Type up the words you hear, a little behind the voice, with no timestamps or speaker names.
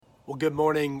Well, good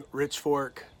morning, Rich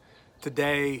Fork.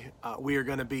 Today, we are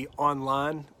going to be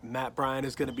online. Matt Bryan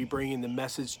is going to be bringing the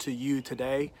message to you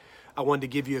today. I wanted to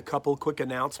give you a couple quick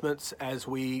announcements as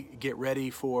we get ready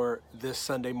for this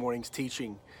Sunday morning's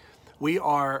teaching. We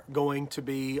are going to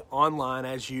be online,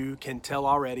 as you can tell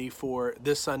already, for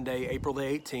this Sunday, April the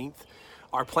 18th.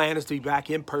 Our plan is to be back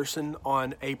in person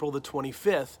on April the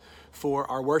 25th for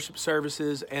our worship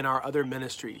services and our other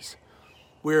ministries.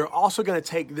 We're also going to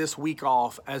take this week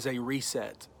off as a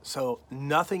reset. So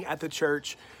nothing at the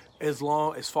church as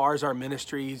far as our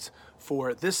ministries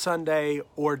for this Sunday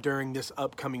or during this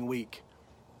upcoming week.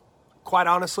 Quite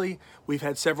honestly, we've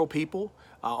had several people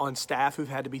on staff who've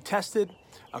had to be tested.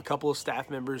 A couple of staff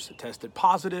members tested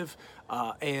positive.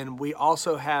 And we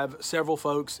also have several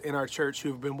folks in our church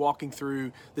who've been walking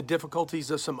through the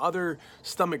difficulties of some other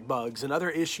stomach bugs and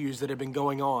other issues that have been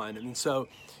going on. And so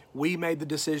we made the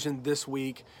decision this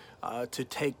week to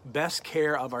take best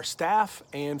care of our staff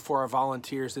and for our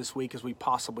volunteers this week as we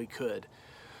possibly could.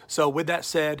 So with that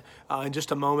said, in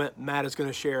just a moment, Matt is going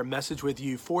to share a message with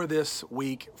you for this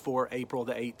week for April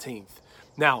the 18th.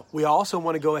 Now, we also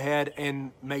want to go ahead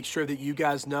and make sure that you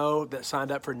guys know that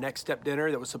signed up for Next Step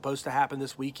Dinner that was supposed to happen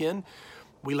this weekend.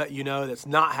 We let you know that's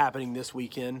not happening this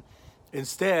weekend.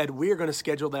 Instead, we are going to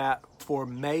schedule that for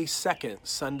May 2nd,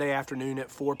 Sunday afternoon at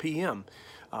 4 p.m.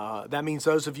 That means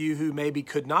those of you who maybe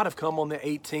could not have come on the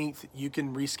 18th, you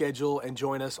can reschedule and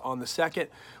join us on the 2nd.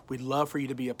 We'd love for you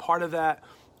to be a part of that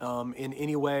in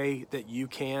any way that you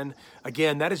can.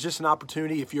 Again, that is just an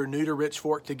opportunity if you're new to Rich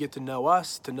Fork to get to know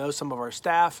us, to know some of our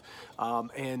staff,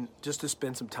 and just to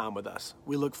spend some time with us.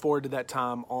 We look forward to that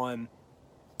time on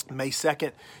May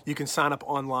 2nd. You can sign up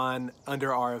online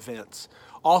under our events.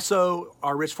 Also,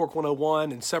 our Rich Fork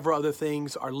 101 and several other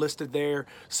things are listed there.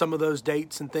 Some of those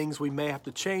dates and things we may have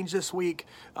to change this week,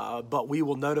 but we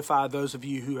will notify those of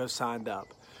you who have signed up.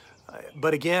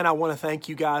 But again, I want to thank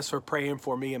you guys for praying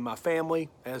for me and my family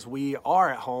as we are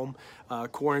at home,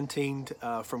 quarantined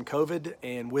from COVID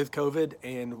and with COVID.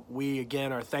 And we,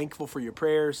 again, are thankful for your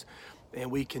prayers. And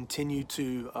we continue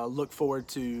to look forward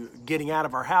to getting out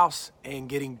of our house and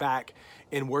getting back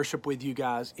in worship with you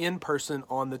guys in person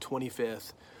on the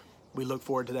 25th. We look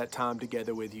forward to that time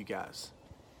together with you guys.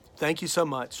 Thank you so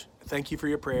much. Thank you for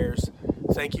your prayers.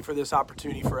 Thank you for this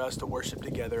opportunity for us to worship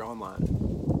together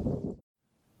online.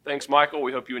 Thanks, Michael.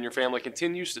 We hope you and your family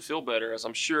continues to feel better, as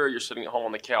I'm sure you're sitting at home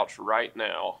on the couch right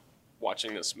now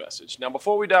watching this message. Now,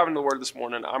 before we dive into the Word this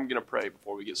morning, I'm going to pray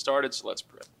before we get started, so let's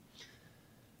pray.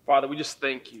 Father, we just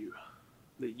thank you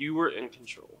that you are in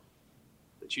control,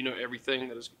 that you know everything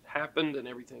that has happened and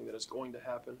everything that is going to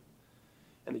happen,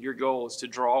 and that your goal is to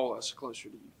draw us closer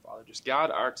to you, Father. Just guide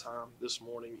our time this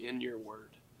morning in your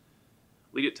word.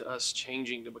 Lead it to us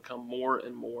changing to become more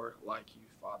and more like you,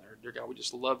 Father. Dear God, we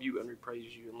just love you and we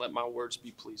praise you, and let my words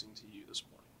be pleasing to you this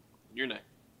morning. In your name,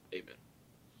 amen.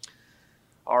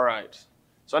 All right.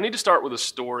 So I need to start with a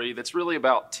story that's really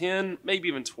about 10, maybe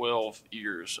even 12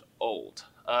 years old.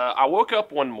 I woke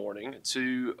up one morning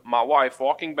to my wife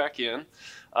walking back in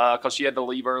because she had to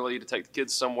leave early to take the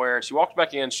kids somewhere. She walked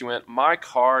back in. She went, "My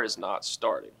car is not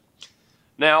starting."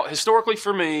 Now, historically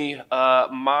for me,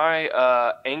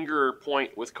 my anger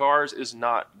point with cars is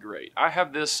not great. I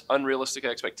have this unrealistic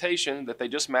expectation that they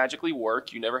just magically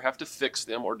work. You never have to fix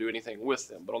them or do anything with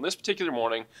them. But on this particular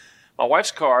morning, my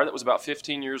wife's car that was about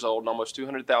 15 years old and almost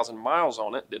 200,000 miles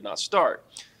on it did not start.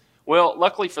 Well,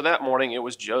 luckily for that morning, it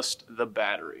was just the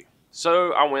battery.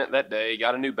 So I went that day,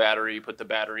 got a new battery, put the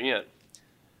battery in.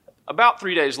 About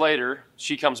 3 days later,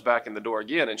 she comes back in the door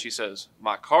again and she says,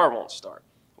 "My car won't start."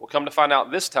 Well, come to find out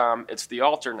this time, it's the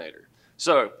alternator.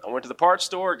 So I went to the parts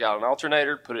store, got an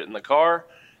alternator, put it in the car,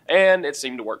 and it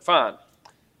seemed to work fine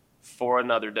for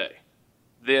another day.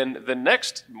 Then the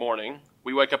next morning,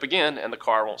 we wake up again and the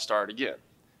car won't start again.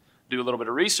 Do a little bit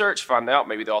of research, find out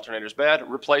maybe the alternator's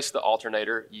bad, replace the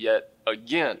alternator yet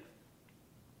again.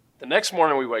 The next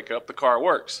morning we wake up, the car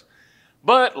works.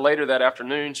 But later that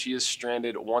afternoon, she is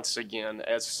stranded once again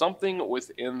as something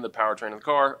within the powertrain of the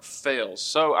car fails.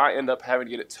 So I end up having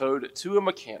to get it towed to a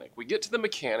mechanic. We get to the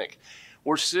mechanic,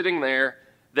 we're sitting there,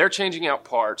 they're changing out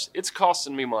parts, it's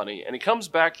costing me money, and he comes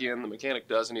back in, the mechanic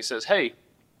does, and he says, "Hey,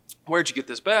 where'd you get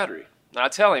this battery?" And I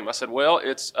tell him, I said, "Well,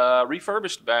 it's a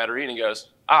refurbished battery," and he goes,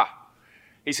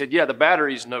 He said, "Yeah, the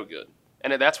battery's no good,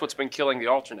 and that's what's been killing the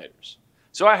alternators."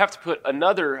 So I have to put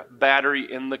another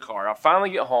battery in the car. I finally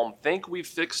get home, think we've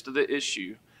fixed the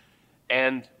issue,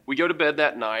 and we go to bed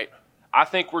that night. I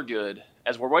think we're good.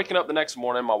 As we're waking up the next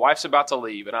morning, my wife's about to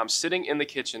leave, and I'm sitting in the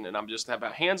kitchen, and I'm just have my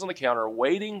hands on the counter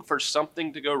waiting for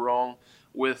something to go wrong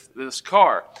with this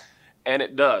car. And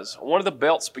it does. One of the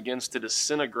belts begins to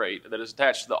disintegrate that is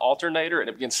attached to the alternator, and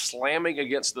it begins slamming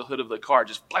against the hood of the car,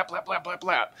 just blap, blap, blap, blap,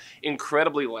 blap,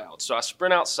 incredibly loud. So I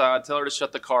sprint outside, tell her to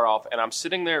shut the car off, and I'm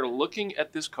sitting there looking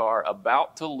at this car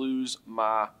about to lose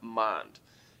my mind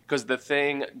because the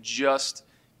thing just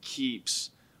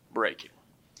keeps breaking.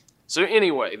 So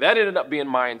anyway, that ended up being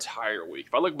my entire week.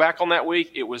 If I look back on that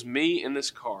week, it was me and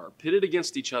this car pitted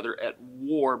against each other at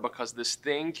war because this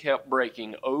thing kept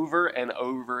breaking over and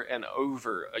over and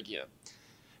over again.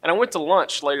 And I went to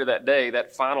lunch later that day,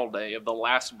 that final day of the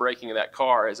last breaking of that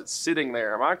car. As it's sitting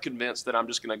there, I'm convinced that I'm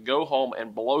just going to go home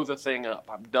and blow the thing up.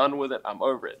 I'm done with it. I'm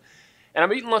over it. And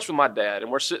I'm eating lunch with my dad,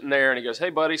 and we're sitting there, and he goes,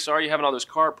 "Hey, buddy, sorry you're having all those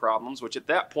car problems," which at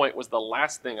that point was the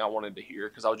last thing I wanted to hear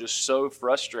because I was just so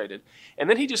frustrated. And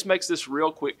then he just makes this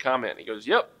real quick comment. He goes,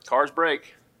 "Yep, cars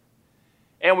break."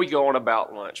 And we go on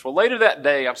about lunch. Well, later that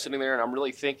day, I'm sitting there, and I'm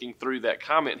really thinking through that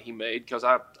comment he made because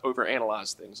I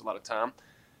overanalyze things a lot of time,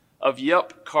 of,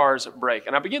 yep, cars break.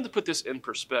 And I begin to put this in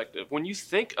perspective. When you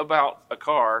think about a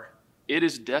car, it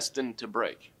is destined to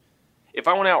break. If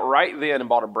I went out right then and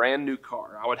bought a brand new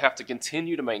car, I would have to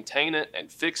continue to maintain it and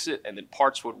fix it, and then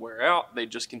parts would wear out. They'd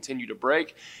just continue to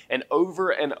break. And over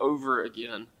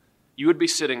again, you would be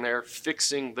sitting there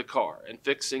fixing the car and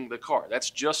fixing the car. That's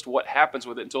just what happens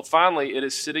with it until finally it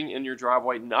is sitting in your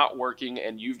driveway not working,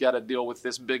 and you've got to deal with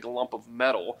this big lump of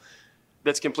metal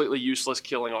that's completely useless,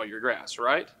 killing all your grass,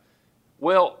 right?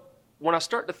 Well, when I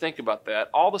start to think about that,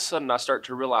 all of a sudden I start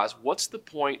to realize, what's the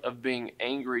point of being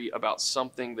angry about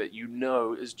something that you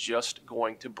know is just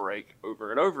going to break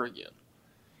over and over again?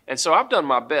 And so I've done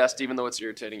my best, even though it's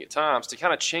irritating at times, to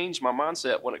kind of change my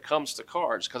mindset when it comes to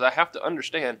cars, because I have to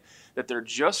understand that they're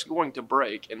just going to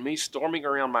break, and me storming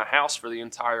around my house for the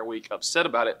entire week upset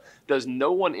about it does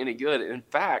no one any good. In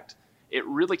fact, it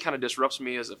really kind of disrupts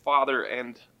me as a father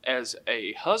and as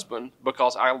a husband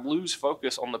because I lose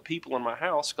focus on the people in my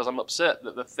house because I'm upset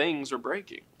that the things are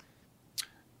breaking.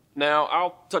 Now,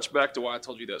 I'll touch back to why I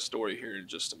told you that story here in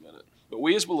just a minute. But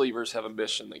we as believers have a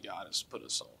mission that God has put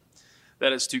us on.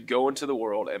 That is to go into the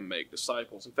world and make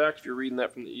disciples. In fact, if you're reading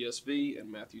that from the ESV in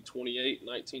Matthew 28,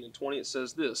 19 and 20, it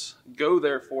says this: "Go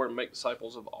therefore and make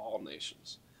disciples of all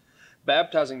nations,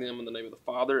 baptizing them in the name of the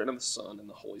Father and of the Son and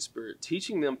the Holy Spirit,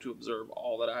 teaching them to observe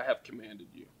all that I have commanded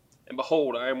you. And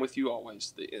behold, I am with you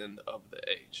always to the end of the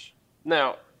age."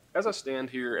 Now, as I stand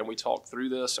here and we talk through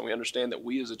this and we understand that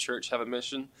we as a church have a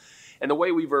mission, and the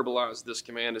way we verbalize this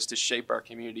command is to shape our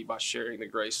community by sharing the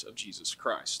grace of Jesus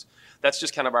Christ. That's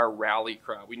just kind of our rally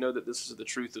cry. We know that this is the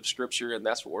truth of Scripture, and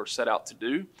that's what we're set out to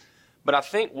do. But I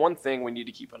think one thing we need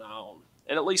to keep an eye on,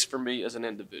 and at least for me as an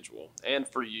individual, and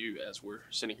for you as we're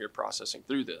sitting here processing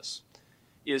through this,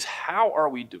 is how are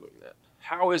we doing that?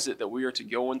 How is it that we are to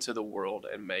go into the world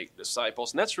and make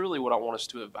disciples? And that's really what I want us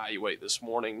to evaluate this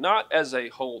morning, not as a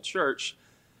whole church,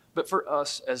 but for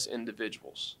us as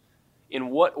individuals. In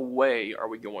what way are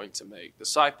we going to make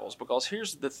disciples? Because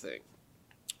here's the thing.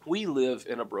 We live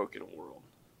in a broken world.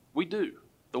 We do.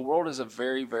 The world is a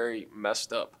very, very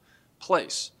messed up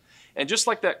place. And just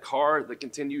like that car that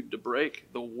continued to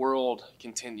break, the world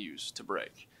continues to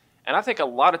break. And I think a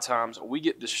lot of times we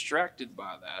get distracted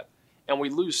by that, and we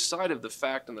lose sight of the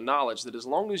fact and the knowledge that as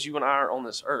long as you and I are on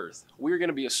this earth, we're going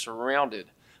to be surrounded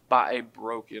by a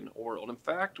broken world. In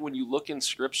fact, when you look in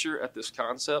Scripture at this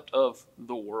concept of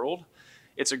the world,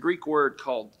 it's a Greek word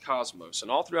called cosmos.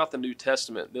 And all throughout the New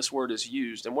Testament, this word is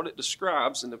used. And what it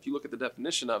describes, and if you look at the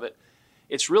definition of it,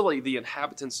 it's really the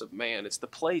inhabitants of man. It's the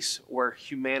place where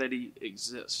humanity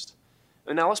exists.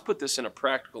 And now let's put this in a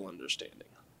practical understanding.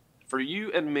 For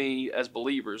you and me as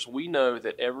believers, we know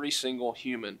that every single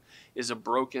human is a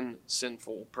broken,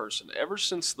 sinful person. Ever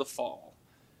since the fall,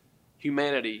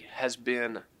 humanity has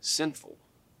been sinful.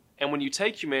 And when you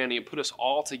take humanity and put us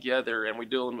all together and we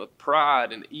deal with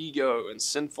pride and ego and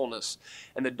sinfulness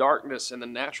and the darkness and the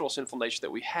natural sinful nature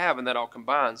that we have, and that all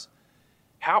combines,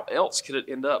 how else could it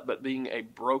end up but being a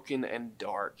broken and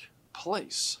dark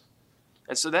place?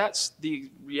 And so that's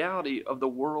the reality of the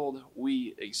world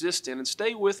we exist in. And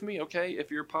stay with me, okay?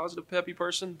 If you're a positive, peppy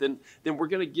person, then we're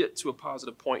going to get to a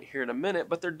positive point here in a minute,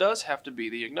 but there does have to be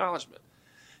the acknowledgement.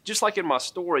 Just like in my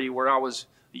story where I was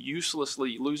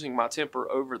uselessly losing my temper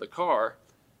over the car,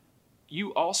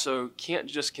 you also can't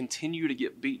just continue to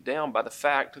get beat down by the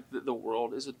fact that the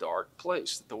world is a dark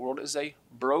place, that the world is a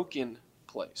broken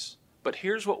place. But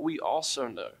here's what we also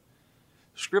know.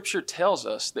 Scripture tells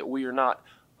us that we are not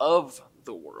of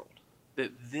the world,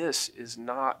 that this is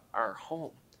not our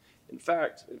home. In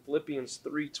fact, in Philippians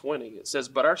 3:20, it says,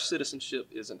 "But our citizenship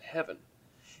is in heaven,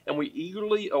 and we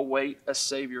eagerly await a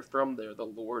Savior from there, the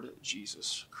Lord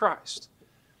Jesus Christ."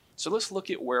 So let's look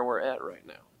at where we're at right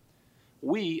now.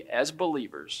 We, as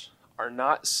believers, are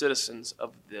not citizens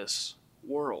of this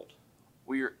world.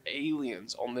 We are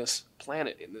aliens on this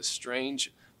planet, in this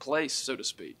strange place, so to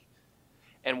speak.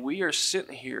 And we are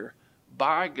sent here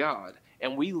by God,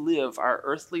 and we live our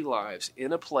earthly lives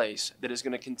in a place that is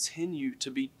going to continue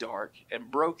to be dark and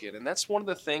broken. And that's one of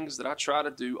the things that I try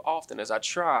to do often, is I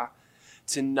try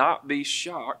to not be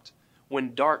shocked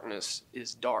when darkness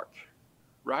is dark,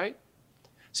 right?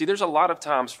 See, there's a lot of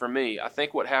times for me, I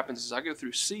think what happens is I go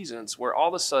through seasons where all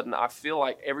of a sudden I feel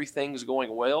like everything's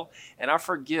going well, and I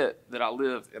forget that I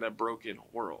live in a broken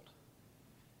world.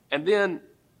 And then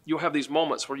you'll have these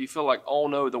moments where you feel like, oh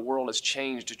no, the world has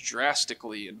changed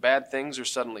drastically and bad things are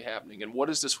suddenly happening. And what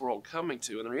is this world coming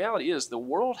to? And the reality is the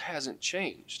world hasn't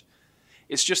changed.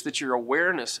 It's just that your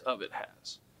awareness of it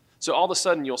has. So all of a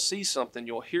sudden you'll see something,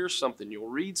 you'll hear something, you'll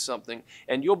read something,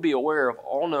 and you'll be aware of,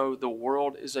 oh no, the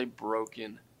world is a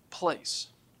broken place.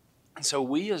 And so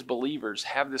we as believers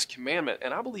have this commandment,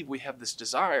 and I believe we have this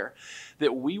desire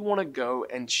that we want to go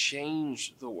and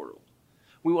change the world.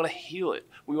 We want to heal it.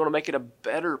 We want to make it a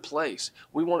better place.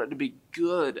 We want it to be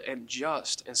good and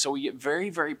just. And so we get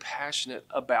very, very passionate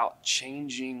about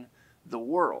changing the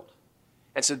world.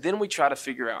 And so then we try to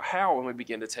figure out how, and we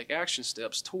begin to take action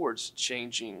steps towards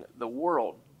changing the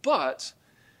world. But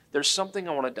there's something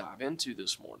I want to dive into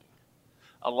this morning.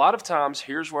 A lot of times,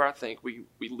 here's where I think we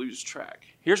lose track.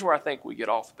 Here's where I think we get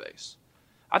off base.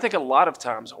 I think a lot of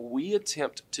times we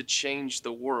attempt to change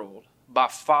the world by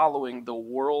following the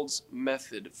world's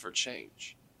method for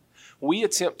change. We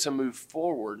attempt to move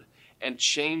forward and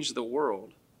change the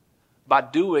world by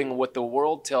doing what the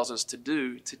world tells us to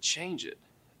do to change it.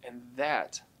 And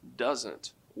that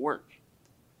doesn't work.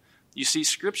 You see,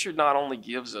 Scripture not only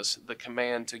gives us the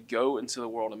command to go into the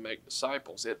world and make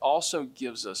disciples, it also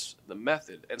gives us the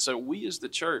method. And so we as the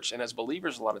church and as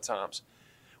believers a lot of times,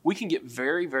 we can get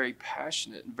very, very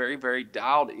passionate and very, very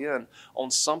dialed in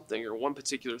on something or one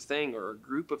particular thing or a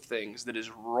group of things that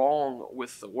is wrong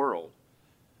with the world.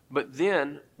 But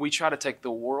then we try to take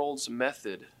the world's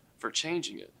method for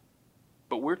changing it.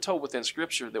 But we're told within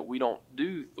Scripture that we don't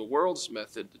do the world's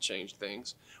method to change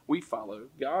things. We follow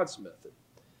God's method.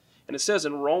 And it says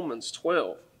in Romans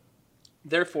 12,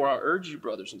 "Therefore I urge you,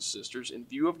 brothers and sisters, in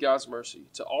view of God's mercy,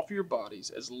 to offer your bodies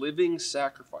as living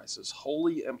sacrifices,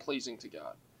 holy and pleasing to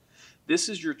God. This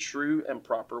is your true and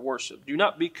proper worship. Do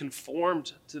not be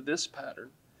conformed to this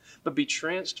pattern, but be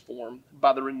transformed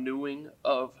by the renewing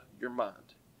of your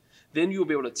mind. Then you will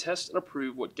be able to test and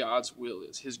approve what God's will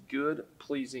is, his good,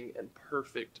 pleasing, and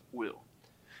perfect will."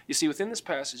 You see, within this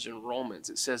passage in Romans,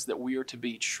 it says that we are to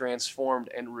be transformed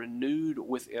and renewed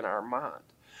within our mind.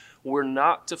 We're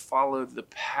not to follow the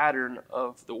pattern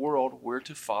of the world. We're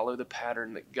to follow the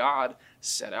pattern that God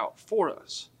set out for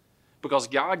us. Because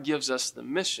God gives us the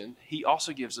mission, he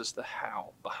also gives us the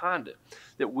how behind it,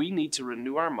 that we need to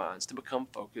renew our minds to become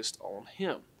focused on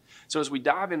him. So as we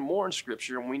dive in more in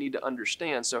Scripture, and we need to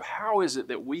understand, so how is it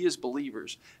that we as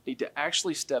believers need to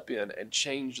actually step in and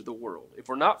change the world? If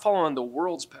we're not following the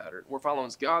world's pattern, we're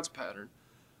following God's pattern.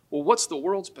 Well, what's the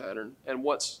world's pattern and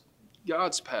what's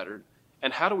God's pattern?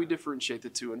 And how do we differentiate the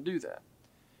two and do that?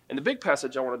 And the big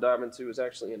passage I want to dive into is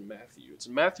actually in Matthew. It's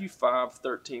in Matthew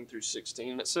 5:13 through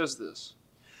 16, and it says this: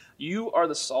 "You are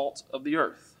the salt of the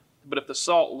earth, but if the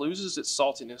salt loses its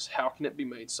saltiness, how can it be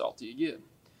made salty again?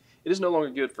 It is no longer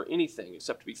good for anything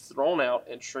except to be thrown out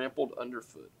and trampled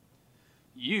underfoot.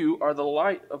 You are the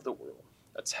light of the world.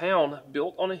 A town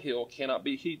built on a hill cannot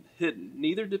be hidden.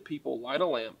 Neither do people light a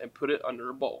lamp and put it under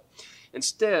a bowl.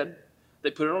 Instead,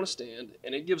 they put it on a stand,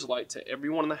 and it gives light to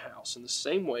everyone in the house. In the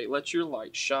same way, let your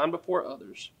light shine before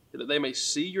others, that they may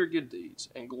see your good deeds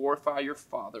and glorify your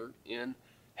Father in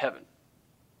heaven."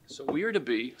 So we are to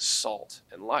be salt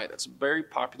and light. That's a very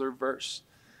popular verse.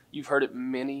 You've heard it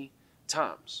many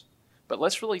times. But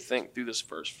let's really think through this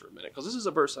verse for a minute, because this is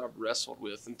a verse I've wrestled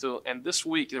with and this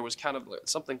week there was kind of like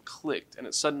something clicked and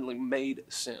it suddenly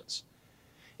made sense.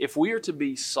 If we are to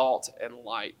be salt and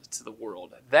light to the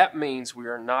world, that means we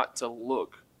are not to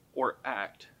look or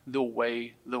act the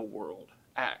way the world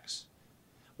acts.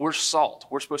 We're salt.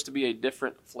 We're supposed to be a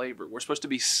different flavor. We're supposed to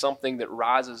be something that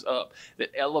rises up,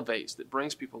 that elevates, that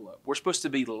brings people up. We're supposed to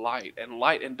be light, and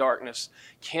light and darkness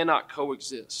cannot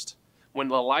coexist. When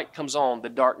the light comes on, the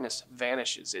darkness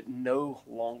vanishes. It no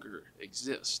longer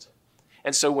exists.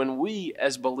 And so when we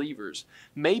as believers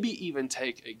maybe even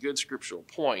take a good scriptural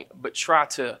point, but try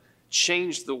to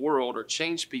change the world or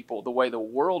change people the way the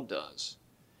world does,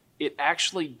 it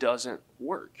actually doesn't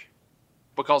work.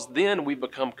 Because then we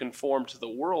become conformed to the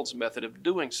world's method of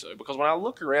doing so. Because when I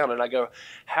look around and I go,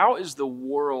 how is the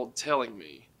world telling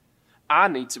me I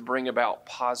need to bring about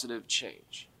positive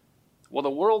change? Well, the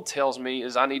world tells me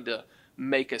is I need to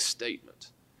make a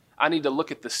statement. I need to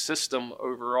look at the system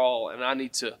overall, and I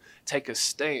need to take a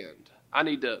stand. I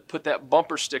need to put that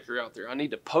bumper sticker out there. I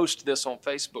need to post this on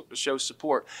Facebook to show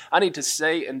support. I need to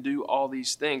say and do all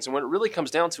these things. And when it really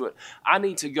comes down to it, I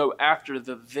need to go after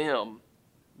the them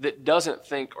that doesn't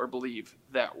think or believe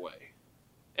that way.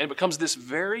 And it becomes this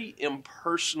very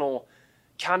impersonal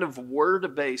kind of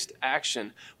word-based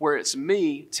action where it's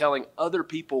me telling other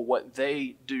people what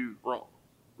they do wrong,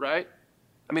 right?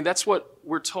 I mean, that's what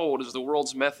we're told is the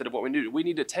world's method of what we do. We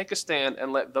need to take a stand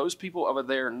and let those people over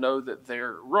there know that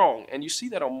they're wrong. And you see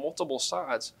that on multiple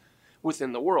sides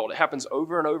within the world. It happens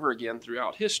over and over again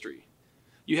throughout history.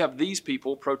 You have these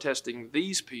people protesting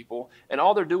these people, and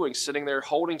all they're doing is sitting there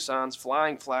holding signs,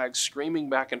 flying flags, screaming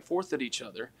back and forth at each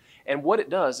other. And what it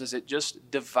does is it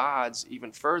just divides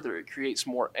even further. It creates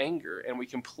more anger, and we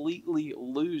completely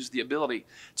lose the ability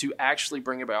to actually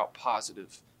bring about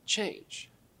positive change.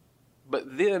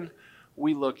 But then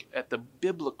we look at the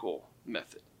biblical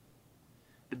method.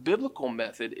 The biblical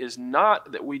method is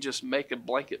not that we just make a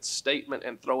blanket statement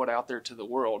and throw it out there to the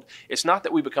world. It's not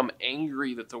that we become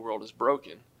angry that the world is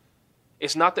broken.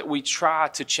 It's not that we try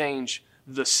to change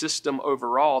the system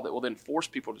overall that will then force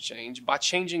people to change. By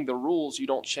changing the rules, you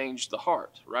don't change the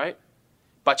heart, right?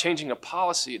 By changing a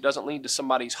policy, it doesn't lead to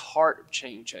somebody's heart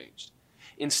being changed.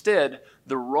 Instead,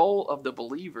 the role of the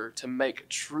believer to make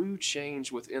true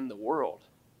change within the world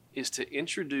is to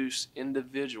introduce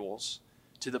individuals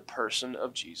to the person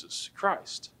of Jesus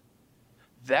Christ.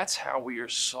 That's how we are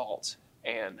salt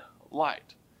and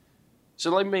light. So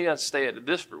let me say it a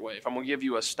different way. If I'm going to give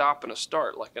you a stop and a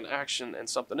start, like an action and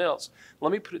something else,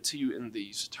 let me put it to you in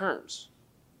these terms.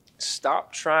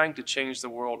 Stop trying to change the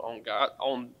world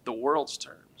on the world's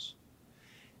terms,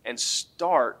 and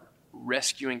start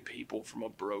rescuing people from a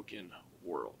broken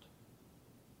world.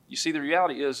 You see, the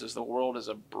reality is the world is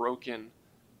a broken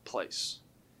place.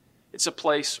 It's a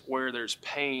place where there's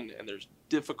pain and there's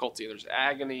difficulty and there's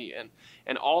agony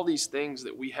and all these things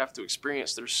that we have to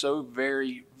experience. They're so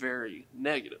very, very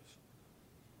negative.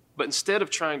 But instead of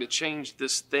trying to change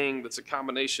this thing that's a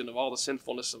combination of all the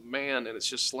sinfulness of man and it's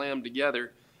just slammed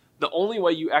together, the only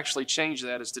way you actually change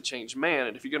that is to change man.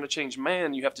 And if you're going to change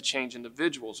man, you have to change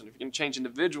individuals. And if you're going to change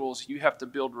individuals, you have to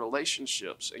build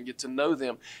relationships and get to know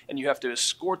them. And you have to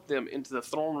escort them into the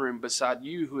throne room beside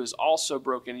you who is also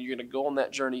broken. And you're going to go on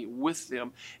that journey with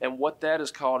them. And what that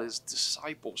is called is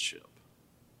discipleship.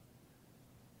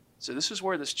 So this is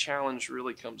where this challenge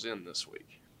really comes in this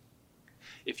week.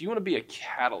 If you want to be a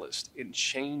catalyst in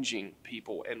changing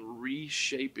people and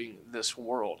reshaping this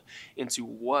world into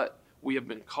what we have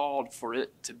been called for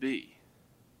it to be,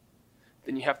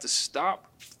 then you have to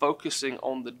stop focusing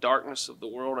on the darkness of the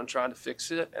world and trying to fix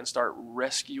it and start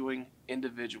rescuing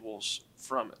individuals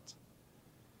from it.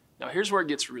 Now, here's where it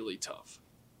gets really tough.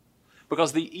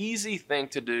 Because the easy thing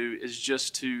to do is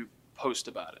just to post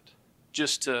about it,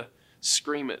 just to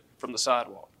scream it from the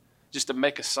sidewalk, just to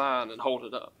make a sign and hold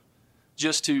it up,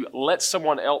 just to let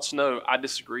someone else know I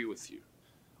disagree with you,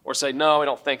 or say, no, I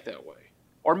don't think that way.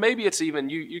 Or maybe it's even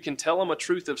you can tell them a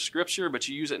truth of Scripture, but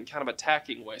you use it in kind of a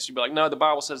attacking way. So you'd be like, no, the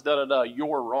Bible says da-da-da,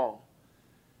 you're wrong.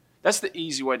 That's the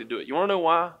easy way to do it. You want to know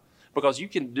why? Because you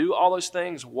can do all those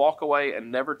things, walk away,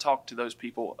 and never talk to those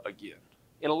people again.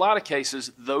 In a lot of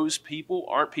cases, those people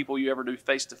aren't people you ever do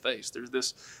face-to-face. There's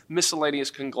this miscellaneous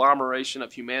conglomeration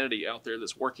of humanity out there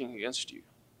that's working against you.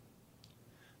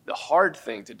 The hard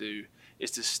thing to do is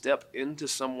to step into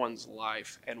someone's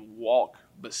life and walk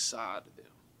beside them,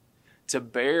 to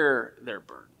bear their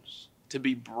burdens, to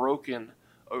be broken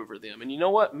over them. And you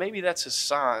know what? Maybe that's a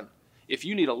sign, if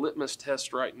you need a litmus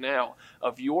test right now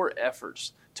of your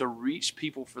efforts to reach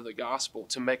people for the gospel,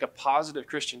 to make a positive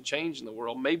Christian change in the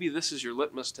world, maybe this is your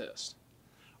litmus test.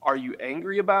 Are you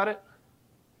angry about it,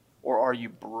 or are you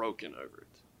broken over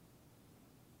it?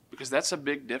 Because that's a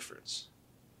big difference.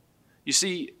 You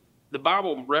see, the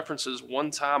Bible references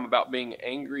one time about being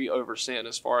angry over sin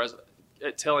as far as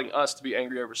it telling us to be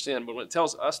angry over sin. But when it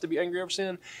tells us to be angry over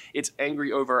sin, it's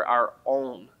angry over our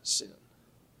own sin.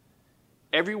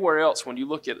 Everywhere else, when you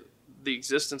look at the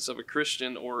existence of a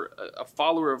Christian or a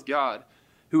follower of God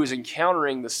who is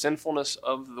encountering the sinfulness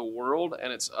of the world,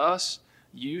 and it's us,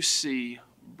 you see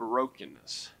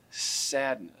brokenness,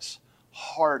 sadness,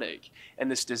 heartache,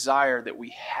 and this desire that we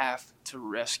have to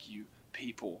rescue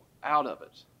people out of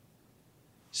it.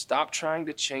 Stop trying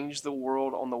to change the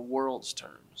world on the world's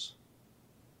terms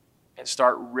and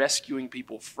start rescuing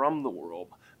people from the world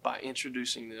by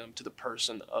introducing them to the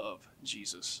person of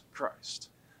Jesus Christ.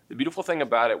 The beautiful thing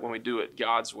about it when we do it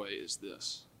God's way is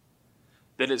this.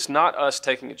 That it's not us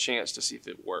taking a chance to see if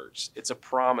it works. It's a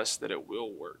promise that it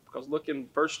will work. Because look in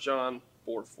 1 John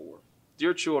 4:4.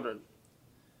 Dear children,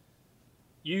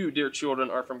 you, dear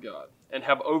children, are from God and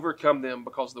have overcome them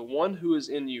because the one who is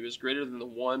in you is greater than the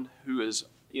one who is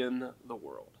in the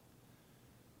world.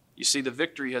 You see, the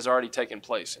victory has already taken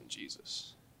place in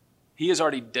Jesus. He has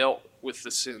already dealt with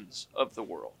the sins of the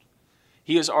world.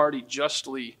 He has already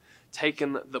justly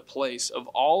taken the place of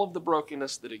all of the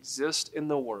brokenness that exists in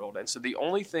the world. And so the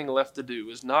only thing left to do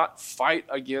is not fight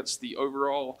against the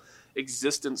overall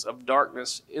existence of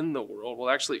darkness in the world. Well,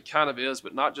 actually it kind of is,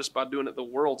 but not just by doing it the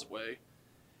world's way.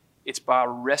 It's by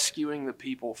rescuing the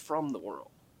people from the world.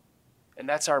 And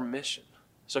that's our mission.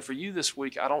 So for you this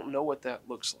week, I don't know what that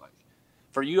looks like.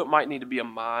 For you, it might need to be a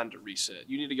mind reset.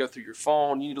 You need to go through your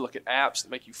phone. You need to look at apps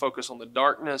that make you focus on the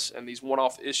darkness and these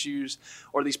one-off issues,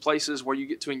 or these places where you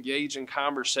get to engage in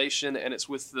conversation and it's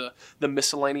with the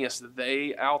miscellaneous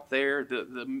they out there,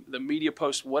 the media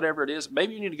posts, whatever it is.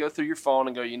 Maybe you need to go through your phone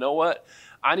and go, you know what?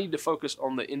 I need to focus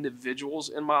on the individuals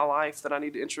in my life that I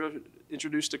need to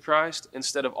introduce to Christ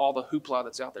instead of all the hoopla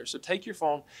that's out there. So take your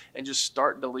phone and just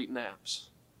start deleting apps.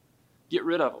 Get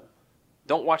rid of them.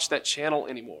 Don't watch that channel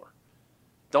anymore.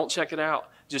 Don't check it out.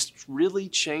 Just really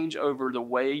change over the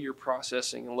way you're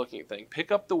processing and looking at things.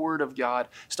 Pick up the Word of God.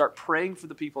 Start praying for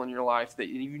the people in your life that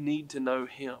you need to know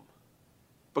Him.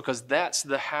 Because that's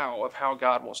the how of how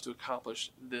God wants to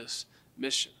accomplish this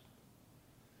mission.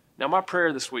 Now, my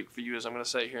prayer this week for you, as I'm going to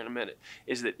say here in a minute,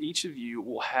 is that each of you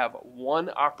will have one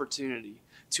opportunity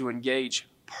to engage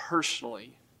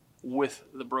personally with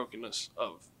the brokenness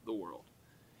of the world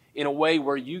in a way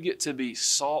where you get to be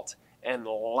salt and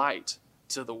light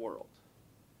to the world.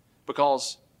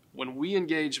 Because when we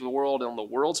engage the world on the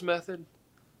world's method,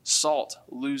 salt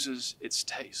loses its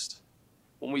taste.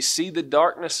 When we see the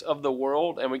darkness of the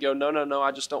world and we go, no,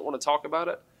 I just don't want to talk about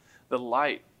it, the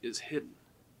light is hidden.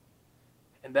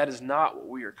 And that is not what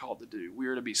we are called to do. We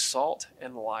are to be salt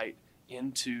and light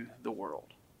into the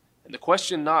world. And the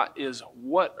question not is,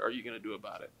 what are you going to do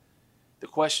about it? The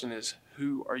question is,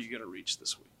 who are you going to reach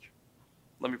this week?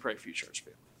 Let me pray for you, church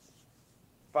family.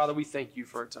 Father, we thank you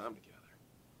for our time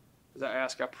together.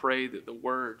 As I pray that the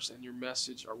words and your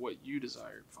message are what you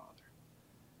desired, Father.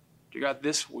 Dear God,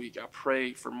 this week I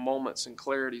pray for moments and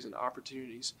clarities and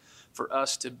opportunities for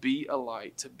us to be a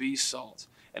light, to be salt,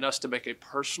 and us to make a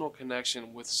personal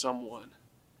connection with someone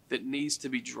that needs to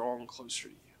be drawn closer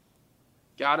to you.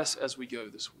 Guide us as we go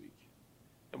this week.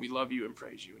 And we love you and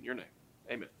praise you in your name.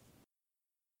 Amen.